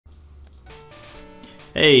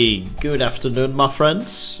Hey, good afternoon, my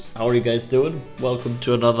friends. How are you guys doing? Welcome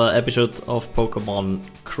to another episode of Pokemon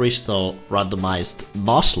Crystal Randomized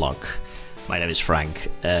NUZLOCKE. My name is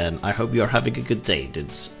Frank, and I hope you are having a good day,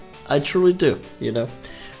 dudes. I truly do, you know.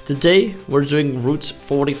 Today, we're doing Route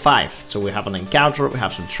 45, so we have an encounter, we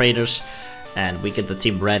have some traders, and we get the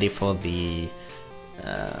team ready for the...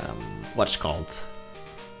 what's called?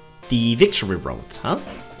 The Victory Road, huh?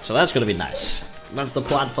 So that's gonna be nice. That's the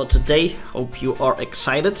plan for today. Hope you are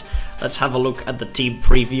excited. Let's have a look at the team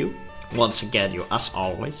preview. Once again, as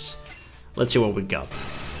always. Let's see what we got.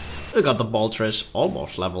 We got the Moltres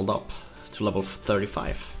almost leveled up to level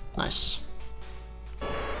 35. Nice.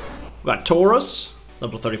 We got Taurus,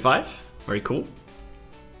 level 35. Very cool.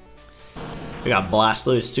 We got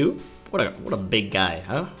Blastoise too. What a big guy,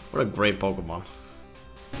 huh? What a great Pokemon.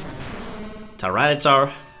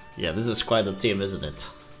 Tyranitar. Yeah, this is quite a team, isn't it?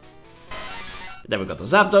 Then we got the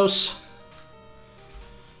Zapdos.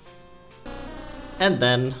 And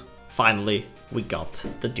then, finally, we got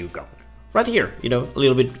the Dugong. Right here, you know, a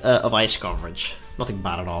little bit of ice coverage. Nothing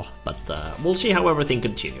bad at all, but we'll see how everything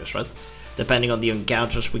continues, right? Depending on the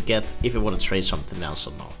encounters we get, if we want to trade something else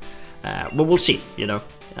or not. But we'll see, you know.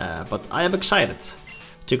 But I am excited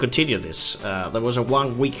to continue this. There was a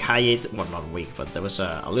 1 week hiatus, well, not a week, but there was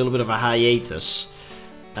a little bit of a hiatus.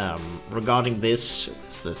 Regarding this,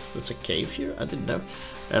 is this a cave here? I didn't know,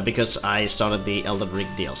 because I started the Elden Ring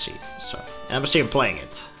DLC, so and I'm still playing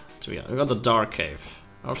it. To be honest, we got the Dark Cave.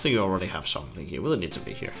 I think we already have something here. We don't need to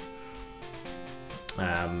be here.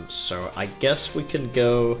 So I guess we can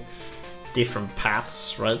go different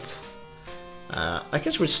paths, right? I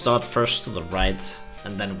guess we start first to the right,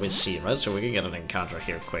 and then we see, right? So we can get an encounter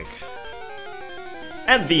here quick.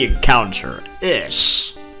 And the encounter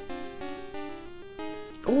is...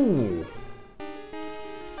 Ooh.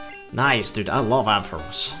 Nice, dude. I love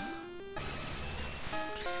Ampharos.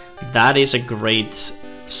 That is a great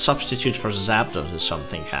substitute for Zapdos if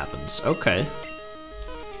something happens. Okay.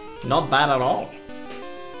 Not bad at all.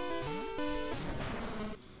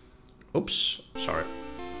 Oops. Sorry.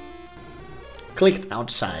 Clicked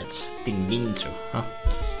outside. Didn't mean to, huh?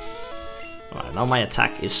 Alright, now my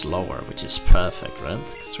attack is lower, which is perfect, right?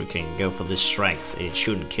 Because we can go for this strength. It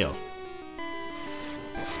shouldn't kill.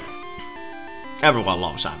 Everyone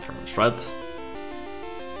loves Ampharos, right?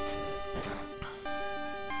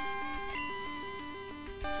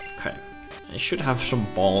 Okay. I should have some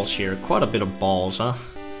balls here. Quite a bit of balls, huh?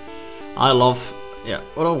 I love... Yeah.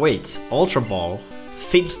 Oh no, wait. Ultra Ball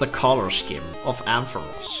fits the color scheme of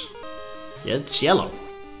Ampharos. Yeah, it's yellow.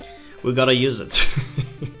 We gotta use it.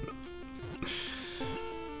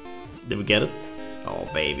 Did we get it? Oh,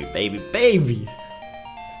 baby, baby, baby!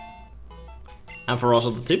 Ampharos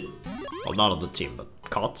on the tip? Well, not on the team, but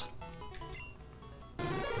caught.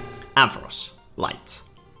 Ampharos, light.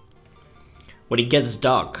 When it gets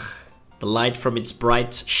dark, the light from its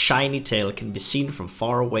bright, shiny tail can be seen from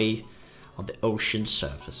far away on the ocean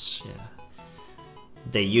surface. Yeah.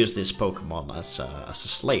 They use this Pokemon as a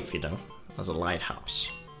slave, you know, as a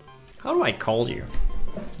lighthouse. How do I call you?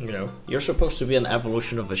 You know, you're supposed to be an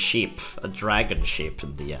evolution of a sheep, a dragon sheep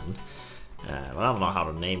in the end. But I don't know how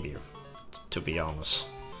to name you, to be honest.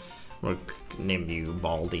 We'll name you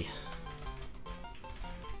Baldy.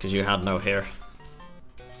 Because you had no hair.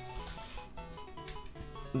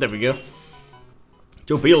 There we go.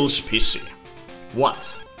 To Bill's PC.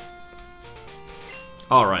 What?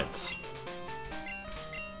 Alright.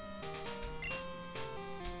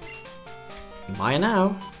 Bye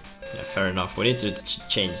now. Yeah, fair enough. We need to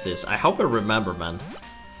change this. I hope I remember, man.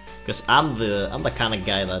 Because I'm the kind of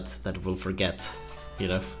guy that will forget, you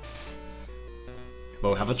know.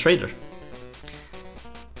 But we have a trader.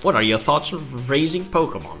 What are your thoughts on raising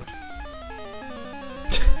Pokemon?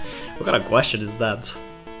 What kind of question is that?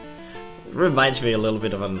 It reminds me a little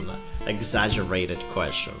bit of an exaggerated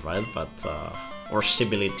question, right? But or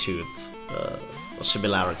similitude, or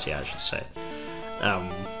similarity, I should say.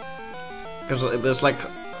 Because there's like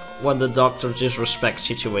when the Dr. Disrespect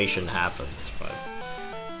situation happened, right?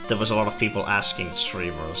 There was a lot of people asking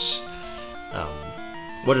streamers.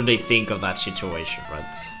 What do they think of that situation,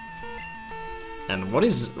 right? And what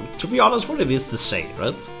is, to be honest, what it is to say,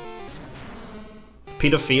 right?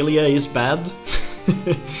 Pedophilia is bad?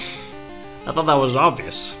 I thought that was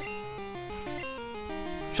obvious.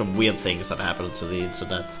 Some weird things that happened to the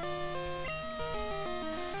internet.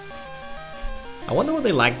 I wonder why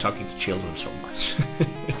they like talking to children so much.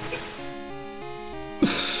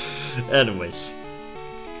 Anyways.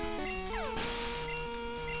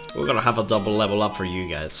 We're gonna have a double level up for you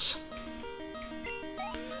guys.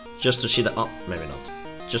 Just to see that, oh, maybe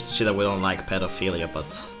not. Just to see that we don't like pedophilia, but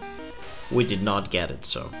we did not get it,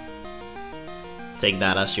 so take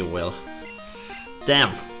that as you will.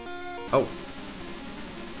 Damn. Oh.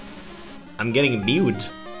 I'm getting mewed.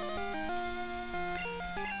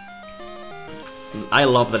 I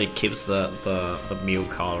love that it keeps the Mew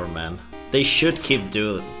color, man. They should keep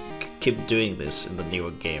doing this in the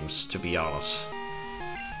newer games, to be honest.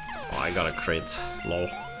 Oh, I got a crit. Lol.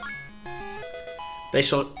 They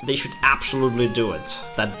should absolutely do it.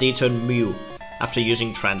 That D-turn Mew, after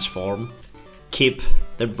using Transform, keep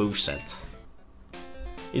their moveset.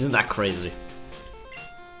 Isn't that crazy?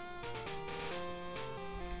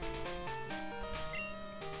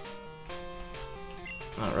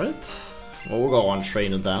 Alright. Well, we'll go on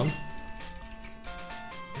train it down.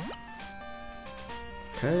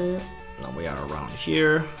 Okay, now we are around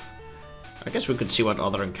here. I guess we could see what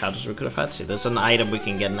other encounters we could have had. See, there's an item we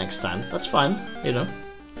can get next time. That's fine, you know.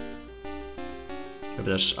 Maybe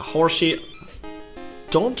there's a horsey.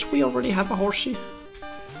 Don't we already have a horsey?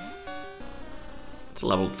 It's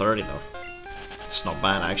level 30 though. It's not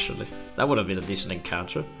bad actually. That would have been a decent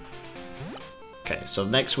encounter. Okay, so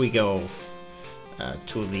next we go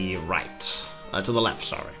to the right. To the left,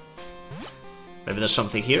 sorry. Maybe there's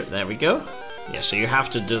something here. There we go. Yeah, so you have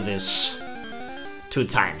to do this 2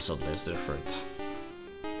 times at least different.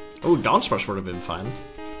 Oh, Dunsparce would have been fine.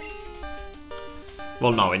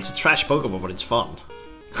 Well, no, it's a trash Pokemon, but it's fun.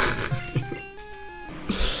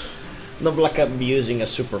 Not like I'm using a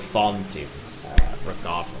super fun team,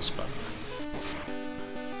 regardless, but...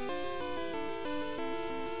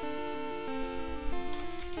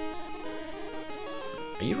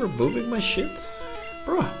 Are you removing my shit?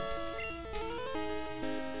 Bruh.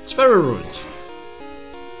 It's very rude.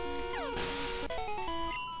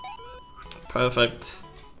 Perfect.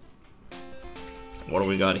 What do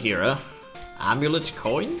we got here, huh? Amulet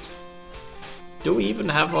coin? Do we even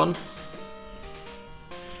have one?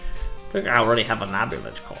 I think I already have an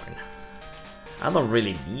amulet coin. I don't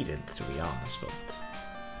really need it, to be honest, but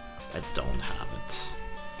I don't have it.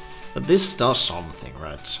 But this does something,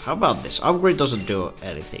 right? How about this? Upgrade doesn't do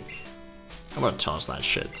anything. I'm gonna toss that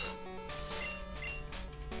shit.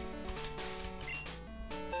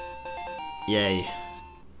 Yay.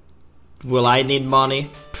 Will I need money?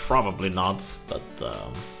 Probably not, but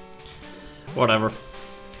whatever.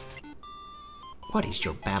 What is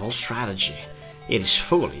your battle strategy? It is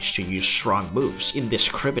foolish to use strong moves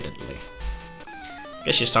indiscriminately. I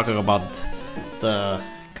guess she's talking about the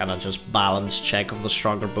kind of just balance check of the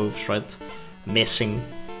stronger moves, right? Missing.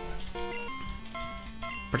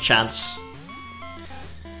 Perchance.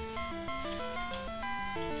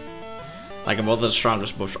 Like, about the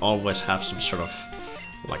strongest moves always have some sort of,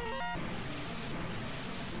 like,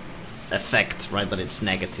 effect, right? That it's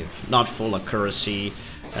negative. Not full accuracy,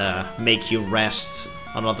 make you rest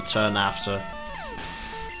another turn after.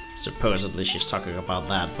 Supposedly she's talking about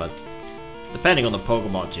that, but depending on the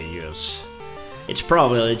Pokemon you use, it's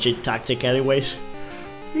probably a legit tactic anyways.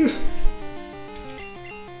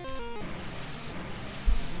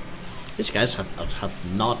 These guys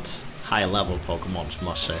have not high level Pokemon,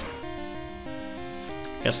 must say.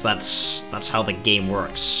 Guess that's how the game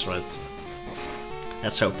works, right?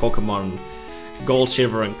 That's how Pokemon Gold,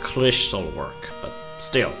 Silver and Crystal work, but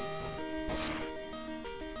still.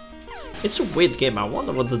 It's a weird game. I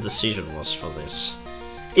wonder what the decision was for this.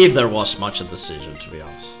 If there was much a decision, to be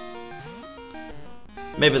honest.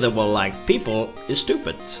 Maybe they were like, people is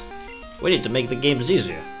stupid. We need to make the games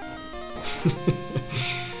easier.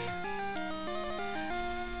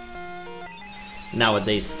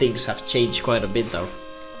 Nowadays things have changed quite a bit though.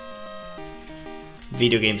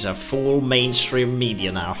 Video games are full mainstream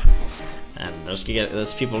media now. And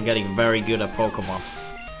there's people getting very good at Pokemon.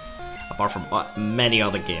 Apart from many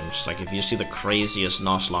other games, like if you see the craziest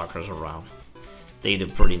Nuzlockers around, they do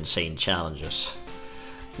pretty insane challenges.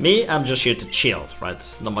 Me, I'm just here to chill,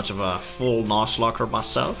 right? Not much of a full Nuzlocker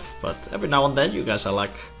myself, but every now and then you guys are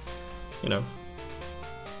like, you know,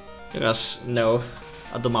 you guys know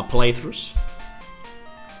I do my playthroughs.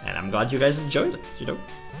 And I'm glad you guys enjoyed it, you know.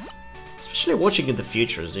 Especially watching in the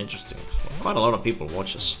future is interesting. Quite a lot of people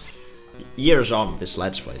watch us years on this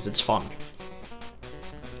Let's Plays, it's fun.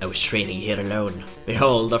 I was training here alone.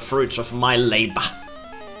 Behold the fruits of my labor.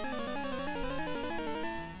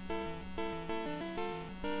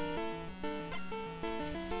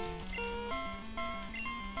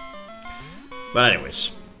 But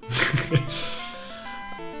anyways,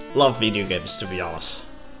 love video games, to be honest,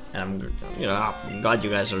 and I'm glad you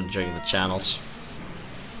guys are enjoying the channels.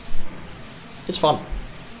 It's fun.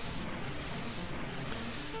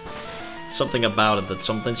 Something about it that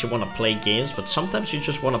sometimes you want to play games, but sometimes you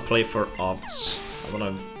just want to play for obs. I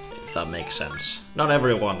want to if that makes sense. Not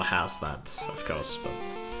everyone has that, of course, but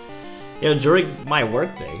you know, during my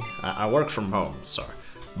workday, I work from home, so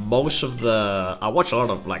most of the I watch a lot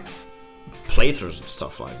of like playthroughs and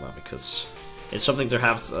stuff like that because it's something to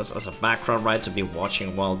have as a background, right? To be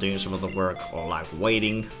watching while doing some of the work or like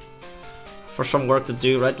waiting for some work to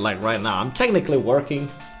do, right? Like right now, I'm technically working,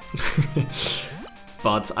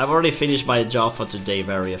 but I've already finished my job for today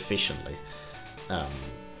very efficiently.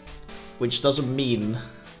 Which doesn't mean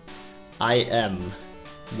I am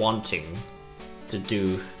wanting to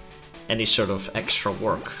do any sort of extra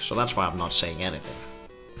work, so that's why I'm not saying anything.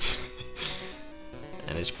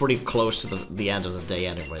 And it's pretty close to the end of the day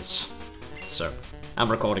anyways, so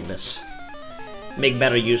I'm recording this. Make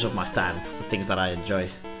better use of my time for things that I enjoy.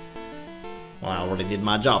 Well, I already did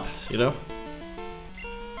my job, you know?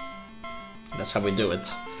 That's how we do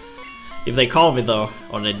it. If they call me though,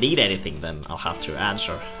 or they need anything, then I'll have to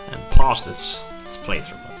answer and pause this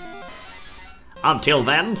playthrough. Until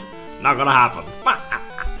then, not gonna happen.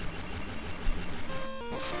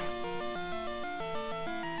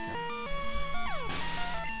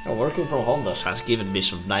 Working from home has given me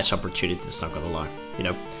some nice opportunities, not gonna lie. You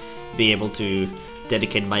know, be able to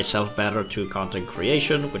dedicate myself better to content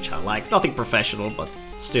creation, which I like. Nothing professional, but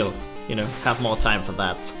still, you know, have more time for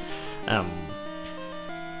that.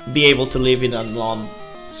 Be able to live in a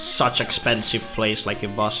such expensive place like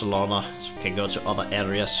in Barcelona, so we can go to other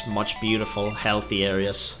areas, much beautiful, healthy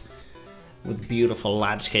areas with beautiful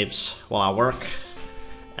landscapes while I work,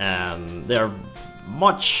 and they're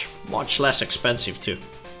much less expensive too.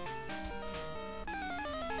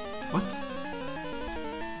 What?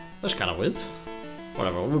 That's kind of weird.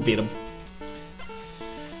 Whatever, we'll beat them.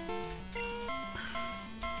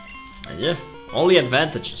 And yeah, only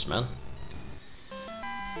advantages, man.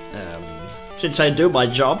 Since I do my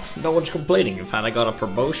job, no one's complaining. In fact, I got a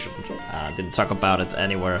promotion. I didn't talk about it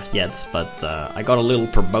anywhere yet, but I got a little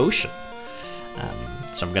promotion.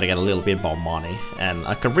 So I'm gonna get a little bit more money and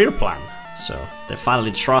a career plan. So they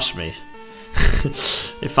finally trust me.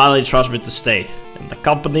 They finally trust me to stay in the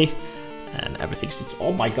company, and everything's just...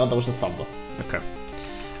 Oh my god, that was a thunder. Okay.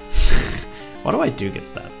 What do I do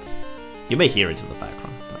against that? You may hear it in the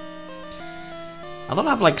background, but I don't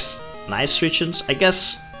have like nice switch-ins. I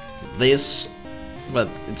guess this, but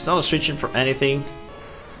it's not a switch-in for anything.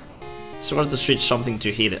 So I wanted to switch something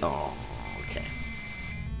to hit it. Oh, okay.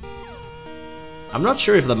 I'm not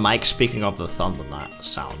sure if the mic's picking up the thunder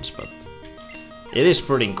sounds, but it is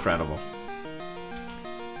pretty incredible.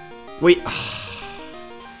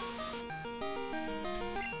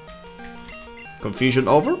 Confusion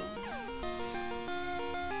over?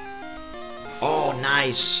 Oh,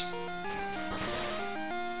 nice.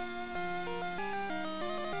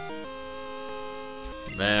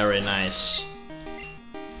 Very nice.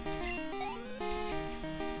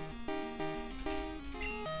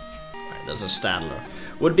 Alright, there's a Stadler.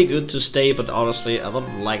 Would be good to stay, but honestly, I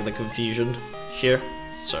don't like the confusion here.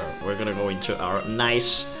 So we're gonna go into our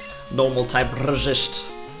nice normal type resist.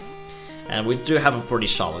 And we do have a pretty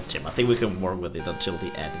solid team. I think we can work with it until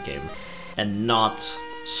the end game and not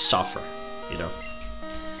suffer, you know,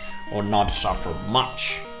 or not suffer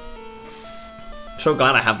much. So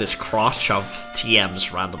glad I have this cross-chop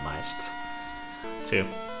TMs randomized too.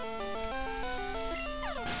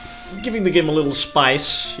 Giving the game a little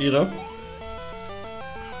spice, you know.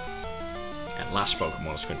 And last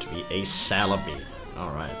Pokemon is going to be a Celebi.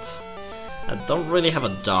 Alright. I don't really have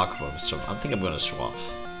a dark move, so I think I'm gonna swap.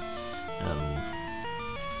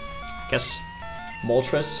 I guess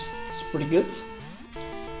Moltres is pretty good.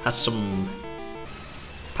 Has some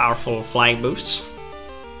powerful flying moves.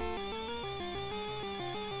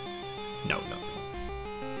 No.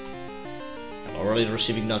 I'm already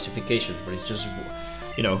receiving notifications, but it's just,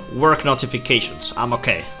 you know, work notifications. I'm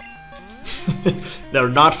okay. They're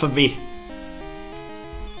not for me.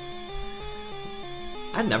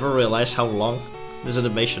 I never realized how long this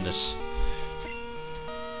animation is.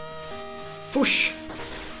 Foosh!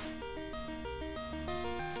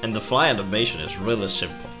 And the fly animation is really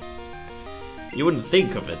simple. You wouldn't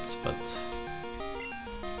think of it, but...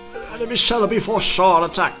 Enemy Celebi for short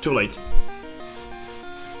attack, too late.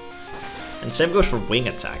 And same goes for wing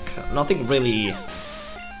attack. Nothing really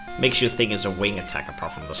makes you think it's a wing attack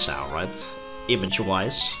apart from the sound, right?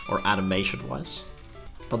 Image-wise, or animation-wise.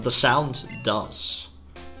 But the sound does.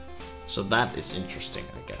 So that is interesting,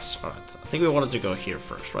 I guess. Alright, I think we wanted to go here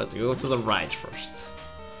first, right? We go to the right first.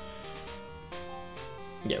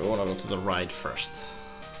 Yeah, we want to go to the right first.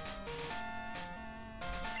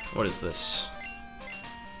 What is this?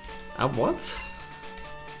 What?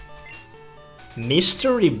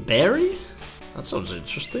 Mystery Berry? That sounds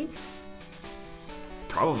interesting.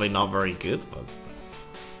 probably not very good, but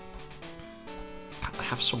I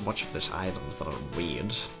have so much of these items that are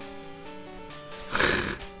weird.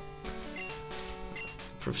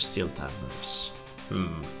 Proof steel tablets. A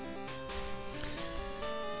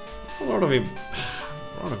lot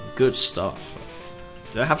of good stuff.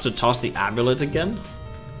 Do I have to toss the amulet again?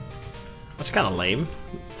 That's kind of lame.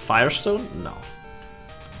 Firestone? No.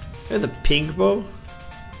 Maybe the pink bow?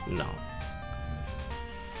 No.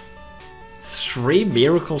 3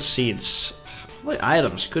 miracle seeds. The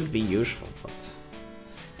items could be useful, but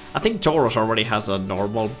I think Tauros already has a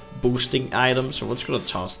normal boosting item, so we're just gonna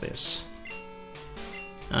toss this.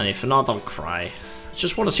 And if not, I'll cry. I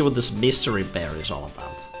just want to see what this mystery bear is all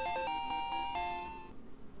about.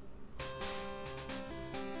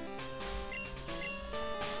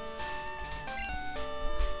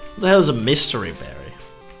 What the hell is a mystery berry?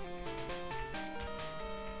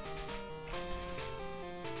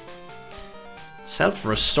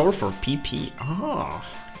 Self-restore for PP. Ah,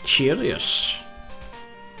 curious.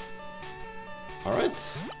 Alright.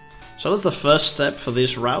 So that's the first step for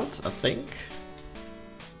this route, I think.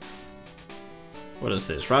 What is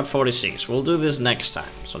this? Route 46. We'll do this next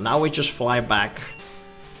time. So now we just fly back.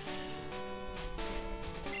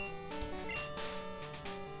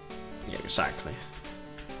 Yeah, exactly.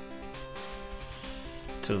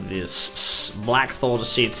 To this Blackthorn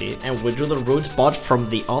city, and we do the route but from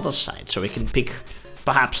the other side, so we can pick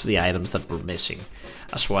perhaps the items that we're missing,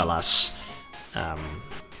 as well as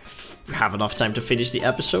have enough time to finish the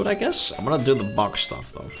episode, I guess. I'm gonna do the box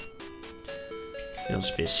stuff though.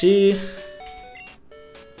 LSPC.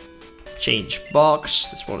 Change box.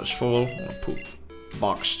 This one is full. I'm gonna put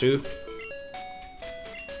box 2.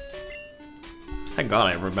 Thank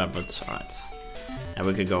God I remembered. Alright. And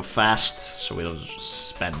we could go fast, so we don't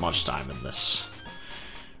spend much time in this.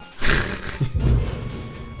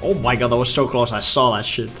 Oh my god, that was so close, I saw that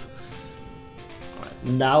shit. Alright,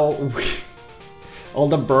 now all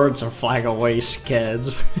the birds are flying away scared.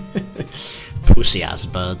 Pussy ass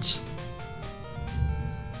birds.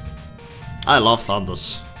 I love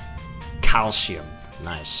thunders. Calcium,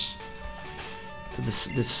 nice.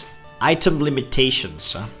 This item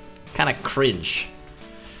limitations, huh? Kinda cringe.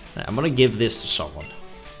 I'm gonna give this to someone.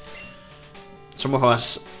 Someone who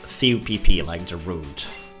has few PP, like the Rude.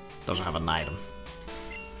 Doesn't have an item.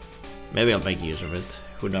 Maybe I'll make use of it.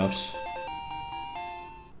 Who knows?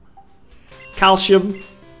 Calcium.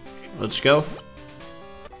 Let's go.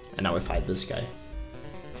 And now we fight this guy.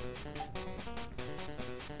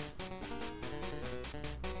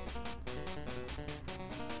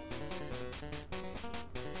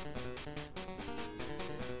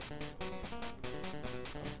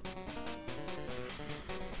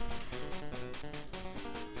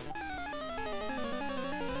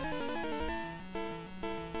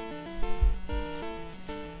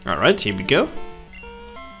 Alright, here we go.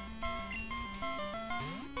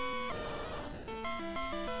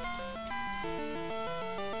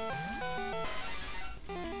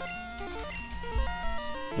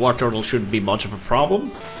 War Turtle shouldn't be much of a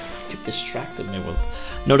problem. It distracted me with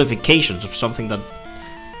notifications of something that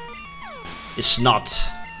is not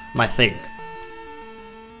my thing.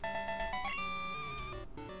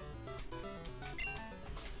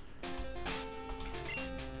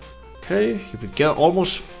 Okay, here we go.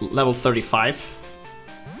 Almost level 35.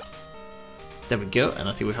 There we go, and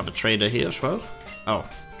I think we have a trader here as well. Oh,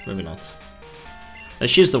 maybe not.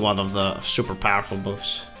 She's the one of the super powerful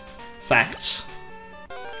moves. Facts.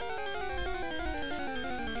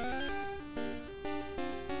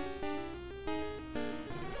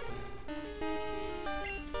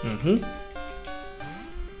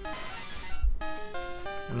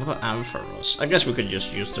 Another Ampharos. I guess we could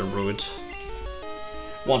just use the Rude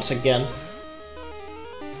once again.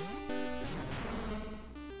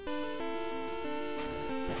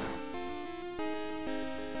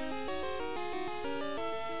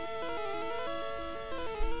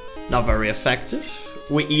 Not very effective.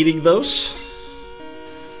 We're eating those.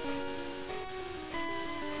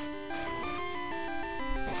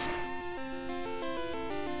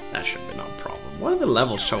 That should be no problem. Why are the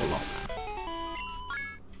levels so low?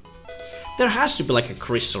 There has to be like a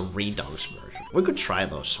Crystal Redux version. We could try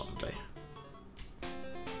those someday.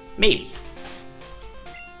 Maybe.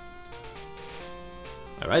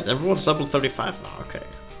 Alright, everyone's level 35 now, okay.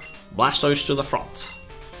 Blastoise to the front.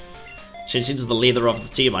 Since he's the leader of the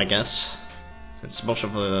team, I guess. Since most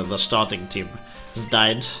of the starting team has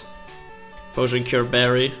died. Potion Cure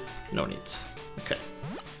Berry, no need. Okay.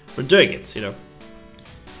 We're doing it, you know.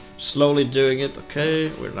 Slowly doing it, okay.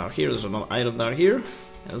 We're now here, there's another item down here.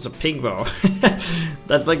 There's a ping bow.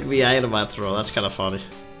 That's like the item I throw, that's kind of funny.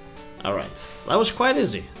 Alright, that was quite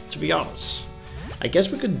easy, to be honest. I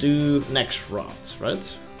guess we could do next route,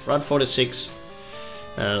 right? Route 46.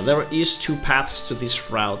 There is 2 paths to this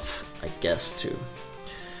route, I guess, too.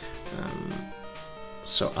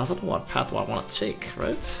 So I don't know what path I want to take,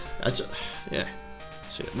 right? Yeah.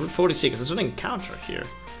 So Route 46, there's an encounter here.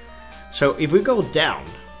 So if we go down,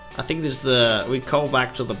 I think this is we go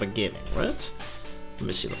back to the beginning, right? Let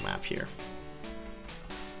me see the map here.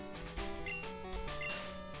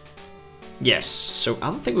 Yes, so I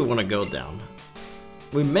don't think we want to go down.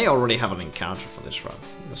 We may already have an encounter for this route.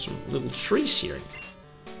 There's some little trees here.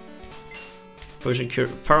 Poison cure,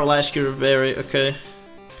 paralyzed cure berry, okay.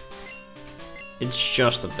 It's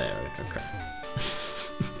just a berry, okay.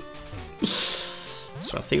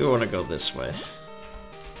 So I think we want to go this way.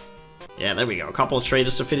 Yeah, there we go. A couple of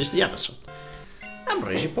traders to finish the episode. I'm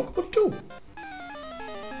raising Pokemon too.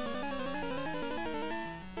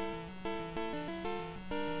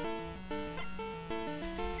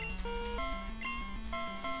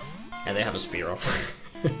 And they have a Spearow.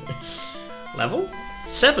 Level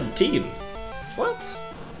 17. What?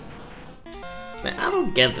 Man, I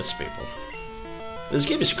don't get this, people. This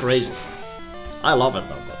game is crazy. I love it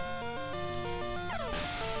though. But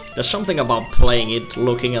there's something about playing it,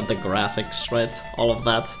 looking at the graphics, right? All of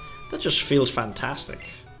that. That just feels fantastic.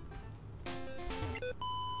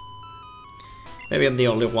 Maybe I'm the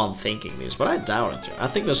only one thinking this, but I doubt it. I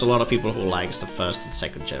think there's a lot of people who likes the first and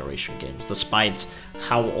second generation games, despite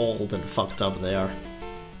how old and fucked up they are.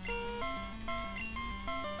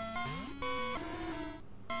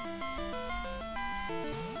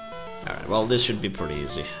 Alright, well this should be pretty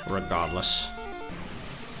easy, regardless.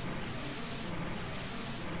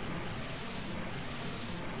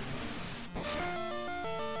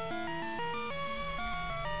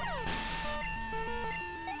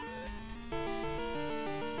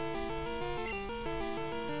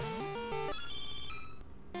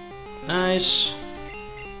 Nice.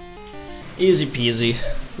 Easy peasy.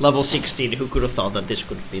 Level 16, who could have thought that this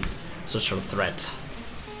could be such a threat?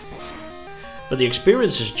 But the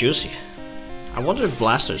experience is juicy. I wonder if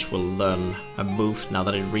Blasters will learn a move now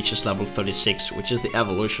that it reaches level 36, which is the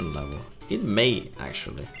evolution level. It may,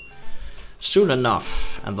 actually. Soon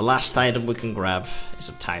enough. And the last item we can grab is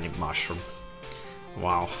a tiny mushroom.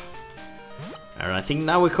 Wow. Alright, I think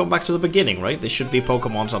now we come back to the beginning, right? There should be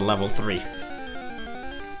Pokemons on level 3.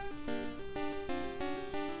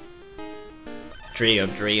 Trio.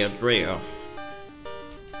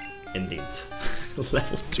 Indeed.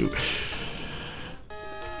 Level 2.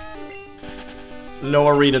 No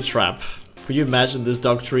arena trap. Could you imagine this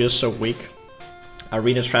dog trio is so weak?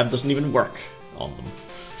 Arena trap doesn't even work on them.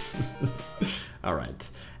 Alright.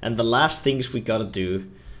 And the last things we gotta do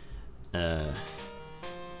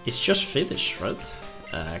is just finish, right?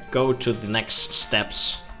 Go to the next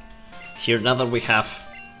steps. Here, now that we have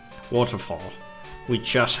Waterfall, we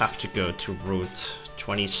just have to go to Route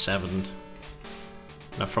 27.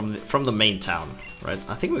 No, from the main town, right?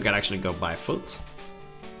 I think we can actually go by foot.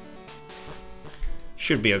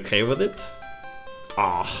 Should be okay with it.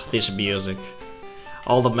 Ah, this music.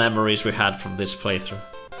 All the memories we had from this playthrough.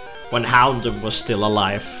 When Houndoom was still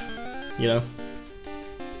alive, you know?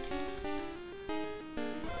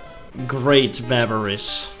 Great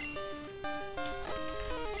memories.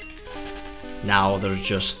 Now they're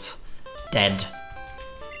just dead.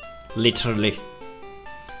 Literally.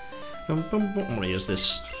 I'm gonna use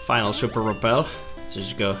this final Super Repel. So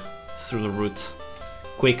just go through the route.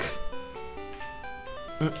 Quick.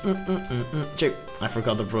 I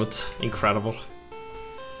forgot the route. Incredible.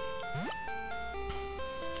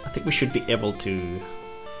 I think we should be able to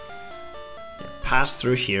pass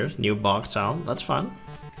through here. New Bog Town. That's fine.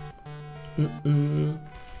 And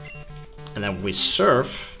then we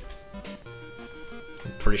surf.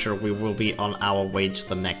 I'm pretty sure we will be on our way to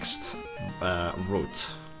the next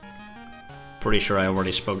route. Pretty sure I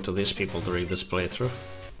already spoke to these people during this playthrough.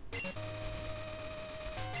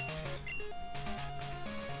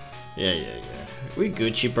 Yeah. We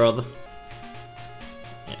Gucci, brother.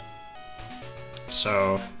 Yeah.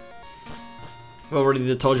 So, we already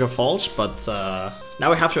did Tojo Falls, but now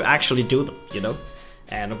we have to actually do them, you know?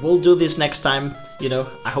 And we'll do this next time, you know?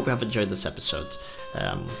 I hope you have enjoyed this episode.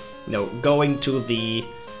 You know, going to the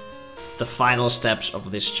final steps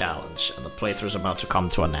of this challenge, and the playthrough is about to come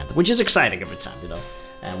to an end, which is exciting every time, you know.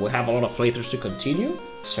 And we have a lot of playthroughs to continue,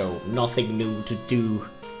 so nothing new to do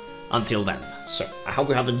until then. So I hope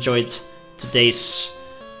you have enjoyed today's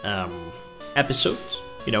episode,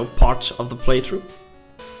 you know, part of the playthrough,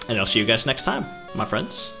 and I'll see you guys next time, my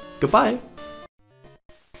friends. Goodbye.